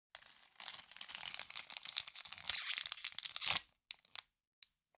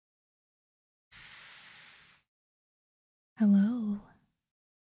Hello,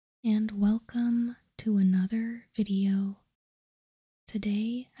 and welcome to another video.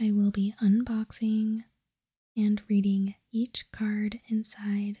 Today I will be unboxing and reading each card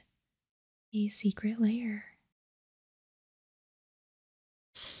inside a Secret Lair.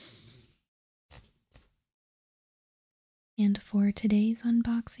 And for today's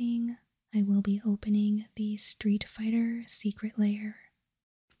unboxing, I will be opening the Street Fighter Secret Lair.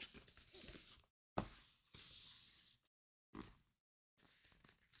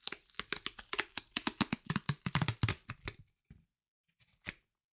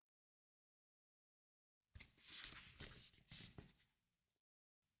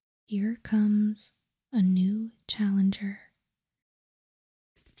 Here comes a new challenger.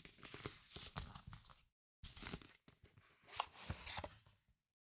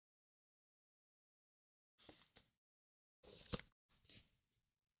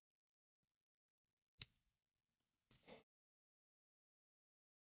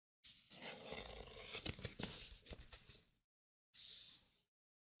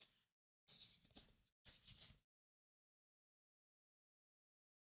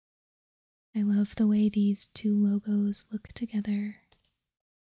 I love the way these two logos look together.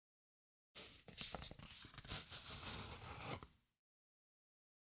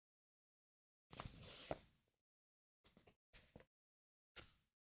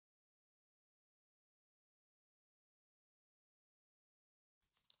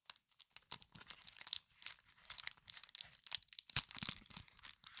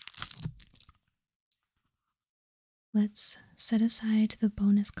 Let's set aside the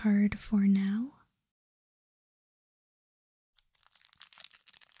bonus card for now.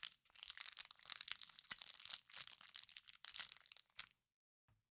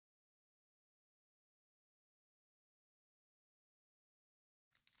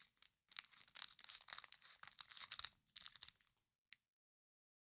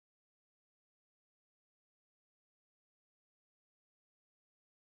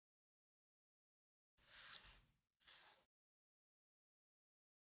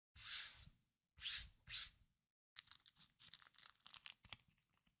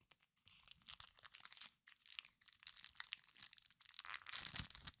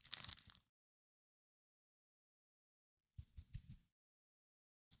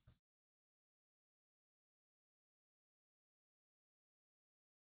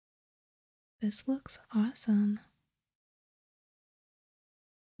 This looks awesome.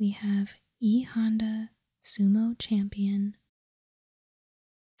 We have E Honda Sumo Champion,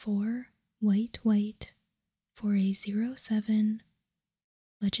 4 white for a 0/7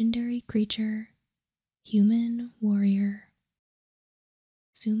 legendary creature, human warrior,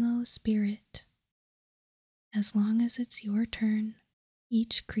 Sumo Spirit. As long as it's your turn,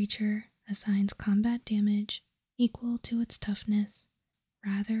 each creature assigns combat damage equal to its toughness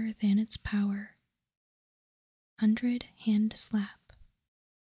rather than its power. 100 hand slap.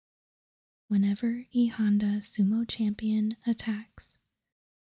 Whenever E Honda Sumo Champion attacks,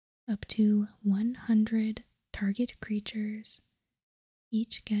 up to 100 target creatures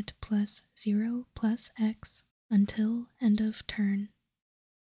each get +0/+X until end of turn,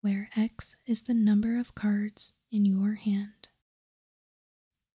 where X is the number of cards in your hand.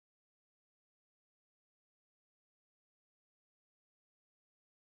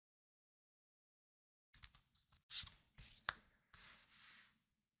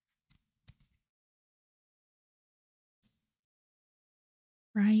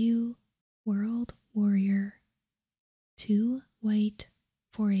 Ryu World Warrior, 2 white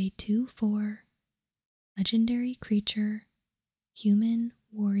for a 2/4 legendary creature, human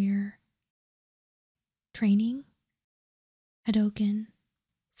warrior. Training Hadoken,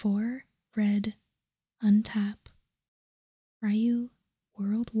 4 red, untap. Ryu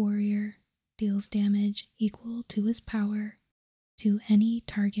World Warrior deals damage equal to his power to any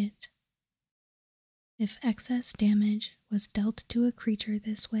target. If excess damage was dealt to a creature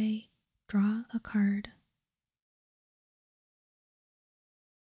this way, draw a card.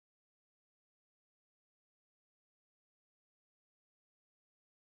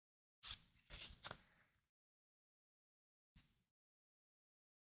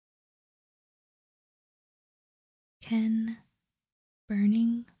 Ken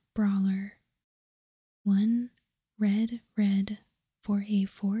Burning Brawler, 1 red for a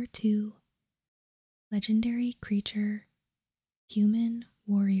 4/2 legendary creature, human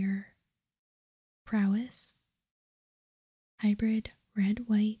warrior. Prowess hybrid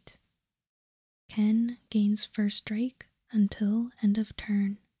red-white. Ken gains first strike until end of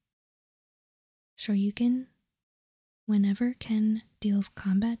turn. Shoryuken, whenever Ken deals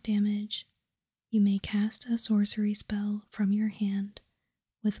combat damage, You may cast a sorcery spell from your hand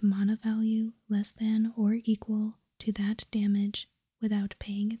with mana value less than or equal to that damage without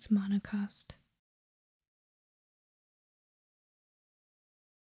paying its mana cost.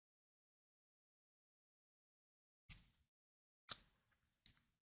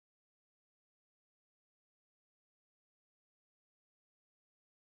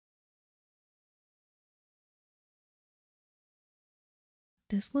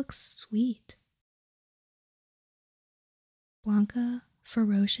 This looks sweet. Blanca,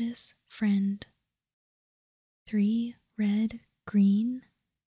 Ferocious Friend. 3 red, green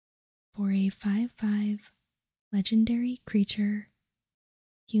for a 5/5 legendary creature,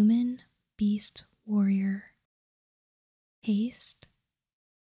 human, beast, warrior. Haste.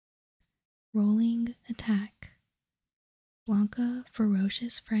 Rolling attack. Blanca,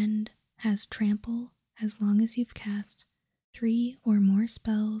 Ferocious Friend has trample as long as you've cast 3 or more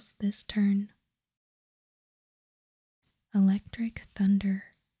spells this turn. Electric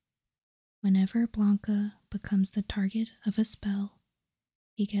Thunder. Whenever Blanca becomes the target of a spell,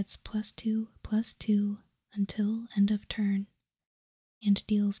 he gets +2/+2 until end of turn, and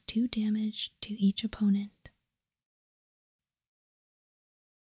deals 2 damage to each opponent.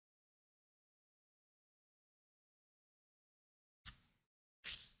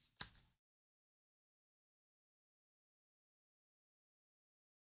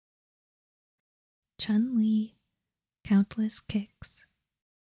 Chun-Li, Countless Kicks.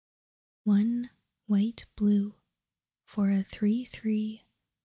 1 white-blue for a 3/3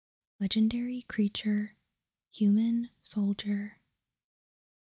 legendary creature, human, soldier.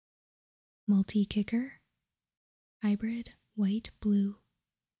 Multi-kicker. Hybrid white-blue.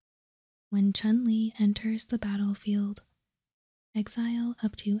 When Chun-Li enters the battlefield, exile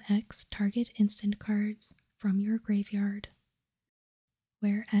up to X target instant cards from your graveyard,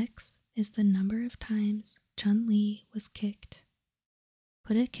 where X is the number of times Chun-Li was kicked.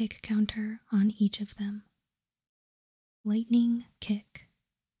 Put a kick counter on each of them. Lightning Kick.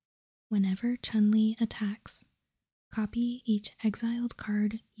 Whenever Chun-Li attacks, copy each exiled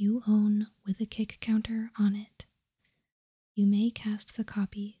card you own with a kick counter on it. You may cast the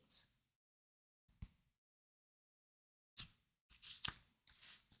copies.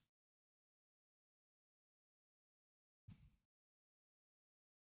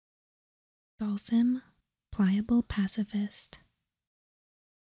 Dalsim, Pliable Pacifist.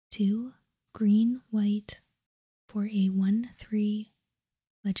 2 green-white for a 1/3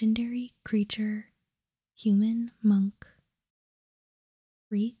 legendary creature, human, monk.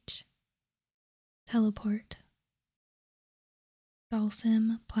 Reach. Teleport.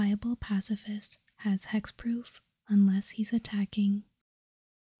 Dalsim, Pliable Pacifist has hexproof unless he's attacking.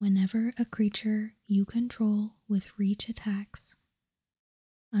 Whenever a creature you control with reach attacks,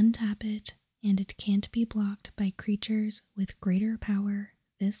 untap it and it can't be blocked by creatures with greater power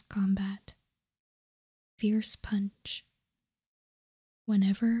this combat. Fierce Punch.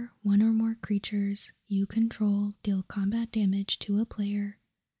 Whenever one or more creatures you control deal combat damage to a player,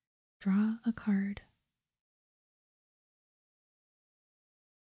 draw a card.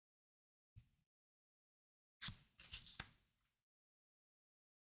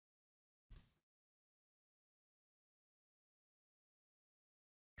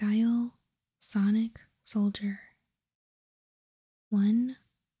 Guile, Sonic Soldier. 1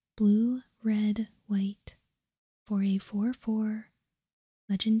 blue, red, white for a 4/4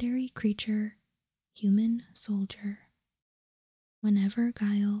 legendary creature, human, soldier. Whenever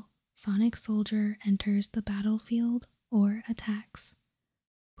Guile, Sonic Soldier enters the battlefield or attacks,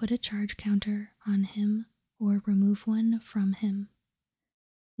 put a charge counter on him or remove one from him.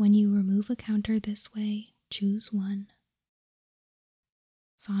 When you remove a counter this way, choose one.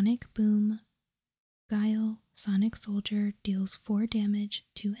 Sonic Boom. Guile, Sonic Soldier deals 4 damage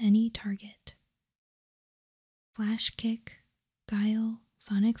to any target. Flash Kick. Guile,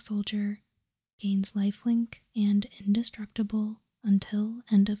 Sonic Soldier gains lifelink and indestructible until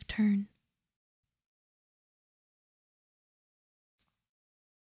end of turn.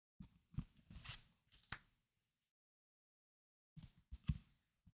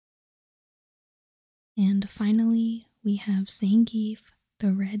 And finally, we have Zangief,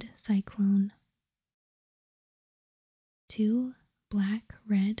 the Red Cyclone. 2 black,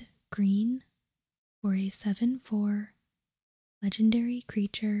 red, green for a 7/4 legendary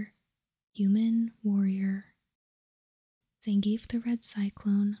creature, human, warrior. Zangief the Red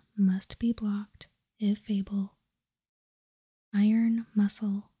Cyclone must be blocked if able. Iron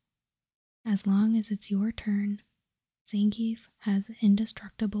Muscle. As long as it's your turn, Zangief has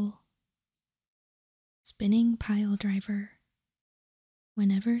indestructible. Spinning Pile Driver.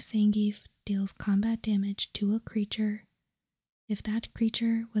 Whenever Zangief deals combat damage to a creature, if that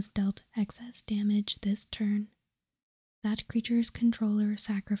creature was dealt excess damage this turn, that creature's controller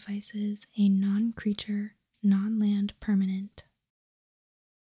sacrifices a non-creature, non-land permanent.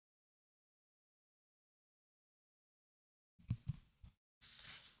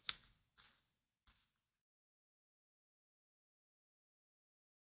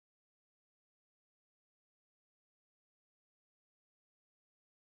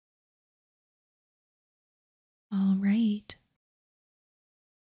 Alright,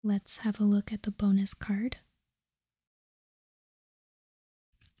 let's have a look at the bonus card.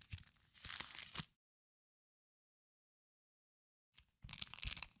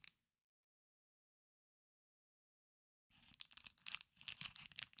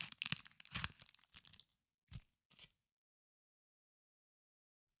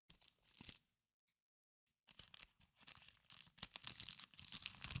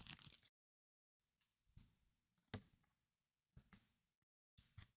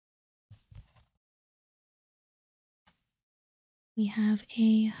 We have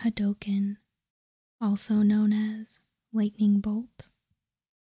a Hadoken, also known as Lightning Bolt.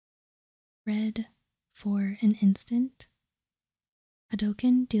 Red for an instant.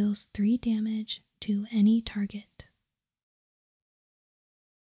 Hadoken deals 3 damage to any target.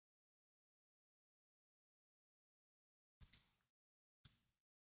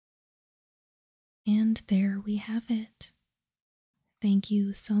 And there we have it. Thank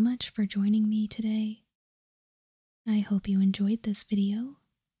you so much for joining me today. I hope you enjoyed this video.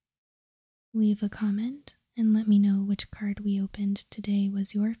 Leave a comment and let me know which card we opened today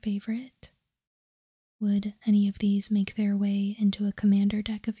was your favorite. Would any of these make their way into a commander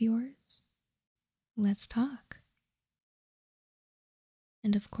deck of yours? Let's talk.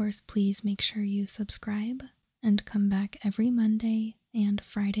 And of course, please make sure you subscribe and come back every Monday and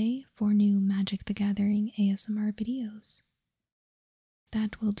Friday for new Magic the Gathering ASMR videos.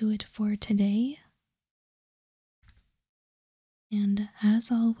 That will do it for today. And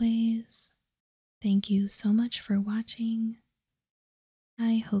as always, thank you so much for watching.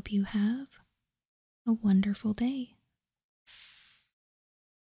 I hope you have a wonderful day.